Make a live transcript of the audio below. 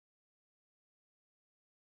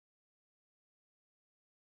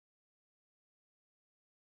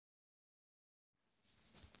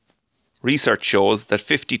Research shows that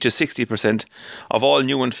 50 to 60% of all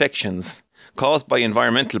new infections caused by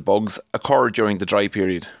environmental bugs occur during the dry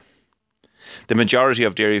period. The majority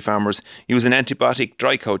of dairy farmers use an antibiotic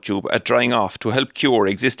dry cow tube at drying off to help cure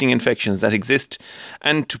existing infections that exist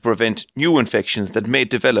and to prevent new infections that may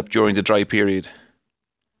develop during the dry period.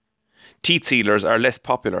 Teat sealers are less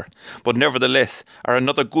popular, but nevertheless are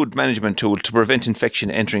another good management tool to prevent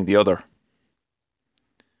infection entering the udder.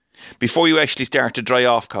 Before you actually start to dry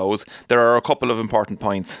off cows, there are a couple of important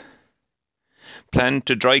points. Plan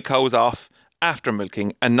to dry cows off after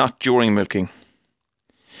milking and not during milking.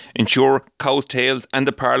 Ensure cows' tails and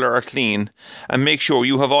the parlour are clean, and make sure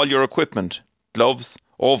you have all your equipment, gloves,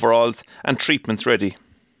 overalls and treatments ready.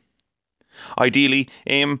 Ideally,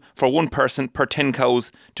 aim for 1 person per 10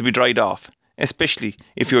 cows to be dried off, especially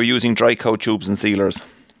if you're using dry cow tubes and sealers.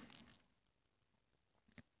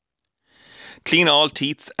 Clean all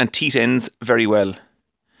teats and teat ends very well.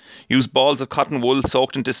 Use balls of cotton wool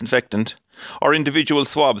soaked in disinfectant, or individual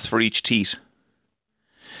swabs for each teat.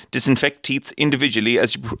 Disinfect teats individually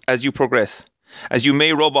as you progress, as you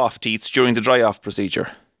may rub off teats during the dry-off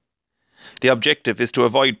procedure. The objective is to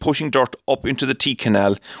avoid pushing dirt up into the teat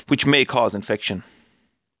canal, which may cause infection.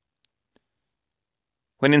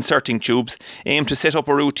 When inserting tubes, aim to set up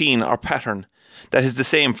a routine or pattern that is the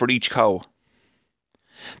same for each cow.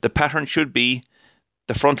 The pattern should be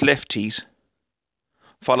the front left teat,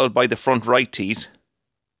 followed by the front right teat,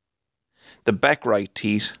 the back right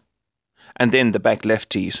teat, and then the back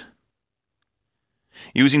left teat.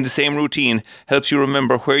 Using the same routine helps you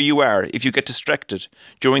remember where you are if you get distracted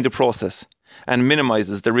during the process and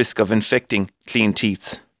minimises the risk of infecting clean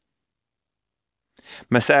teats.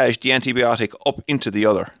 Massage the antibiotic up into the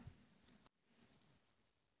udder.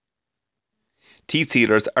 Teat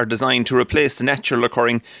sealers are designed to replace the natural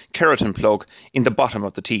occurring keratin plug in the bottom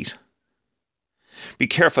of the teat. Be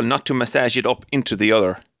careful not to massage it up into the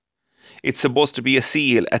udder. It's supposed to be a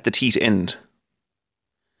seal at the teat end.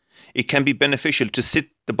 It can be beneficial to sit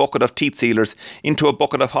the bucket of teat sealers into a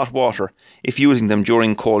bucket of hot water if using them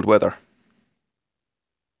during cold weather.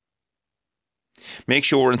 Make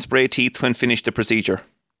sure and spray teats when finished the procedure.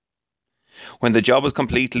 When the job is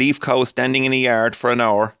complete, leave cows standing in a yard for an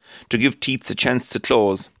hour to give teats a chance to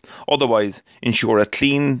close. Otherwise, ensure a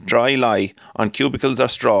clean, dry lie on cubicles or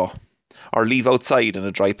straw, or leave outside in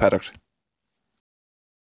a dry paddock.